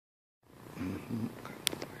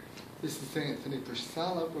This is Anthony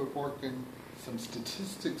APrecella. We're working some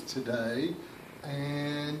statistics today,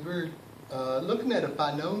 and we're looking at a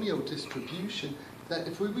binomial distribution that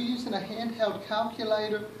if we were using a handheld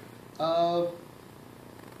calculator, the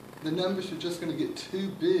numbers are just going to get too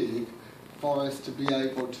big for us to be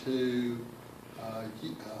able to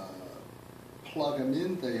plug them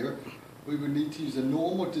in there. We would need to use a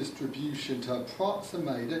normal distribution to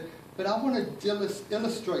approximate it, but I want to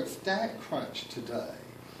illustrate Statcrunch today.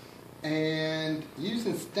 And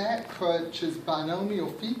using Statcrunch's binomial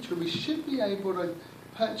feature, we should be able to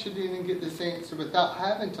punch it in and get this answer without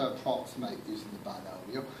having to approximate using the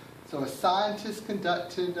binomial. So a scientist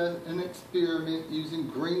conducted an experiment using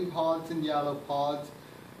green pods and yellow pods.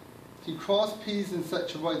 He crossed peas in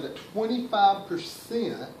such a way that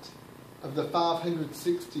 25% of the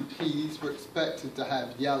 560 peas were expected to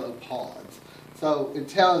have yellow pods. So it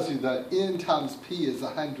tells you that n times p is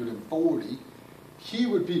 140.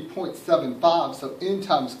 Q would be 0.75, so n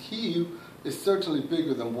times q is certainly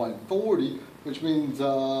bigger than 140, which means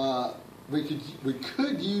we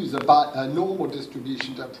could use a normal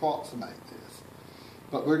distribution to approximate this.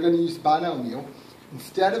 But we're going to use binomial.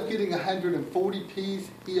 Instead of getting 140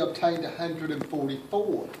 p's, he obtained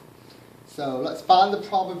 144. So let's find the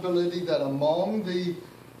probability that among the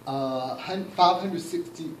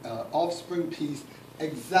 560 offspring peas,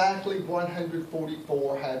 exactly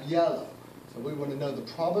 144 have yellow. So we want to know the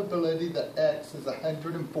probability that x is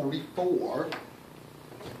 144.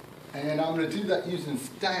 And I'm going to do that using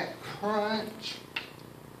Statcrunch.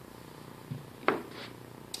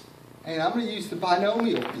 And I'm going to use the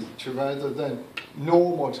binomial feature rather than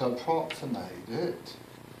normal to approximate it.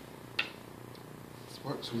 This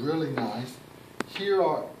works really nice. Here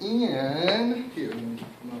are n. Here, let me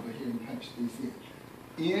come over here and punch these in.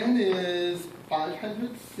 N is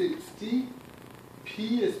 560.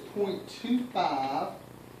 P is 0.25.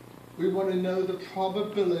 We want to know the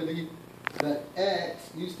probability that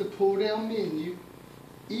x, use the pull down menu,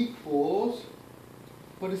 equals,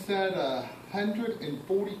 what is that,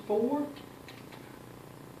 144?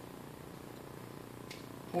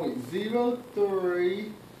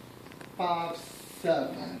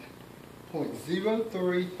 0.0357.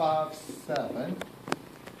 0.0357.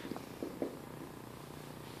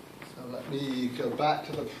 Let me go back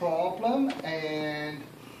to the problem and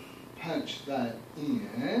punch that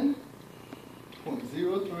in.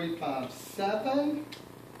 0.0357.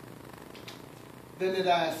 Then it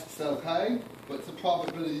asks, okay, what's the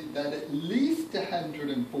probability that at least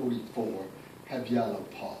 144 have yellow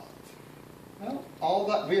pods? Well, all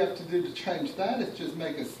that we have to do to change that is just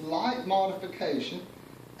make a slight modification.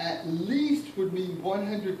 At least would mean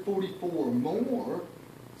 144 or more.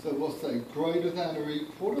 So we'll say greater than or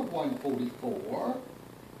equal to 144.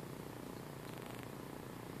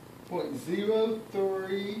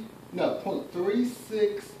 0.03, no,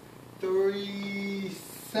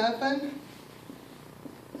 0.3637.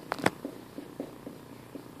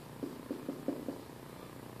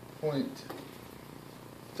 Point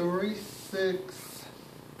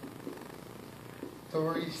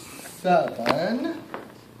 3637.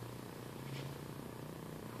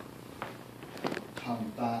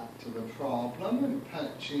 Come back to the problem and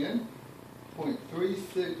punch in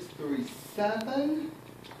 0.3637.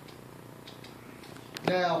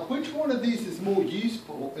 Now, which one of these is more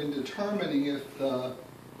useful in determining if the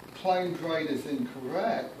claimed rate is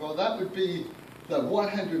incorrect? Well, that would be the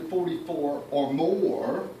 144 or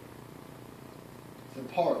more. So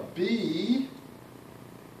part B.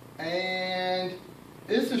 And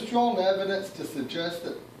is there strong evidence to suggest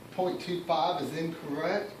that 0.25 is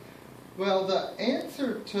incorrect? Well, the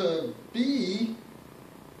answer to B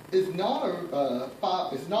is not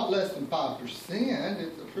less than 5%.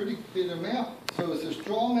 It's a pretty good amount. So is there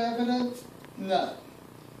strong evidence? No.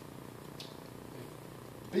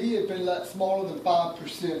 If B had been smaller than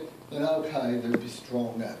 5%, then okay, there'd be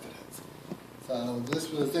strong evidence. So this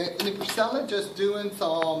was Anthony APrecella just doing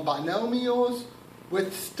some binomials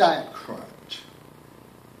with Statcrunch.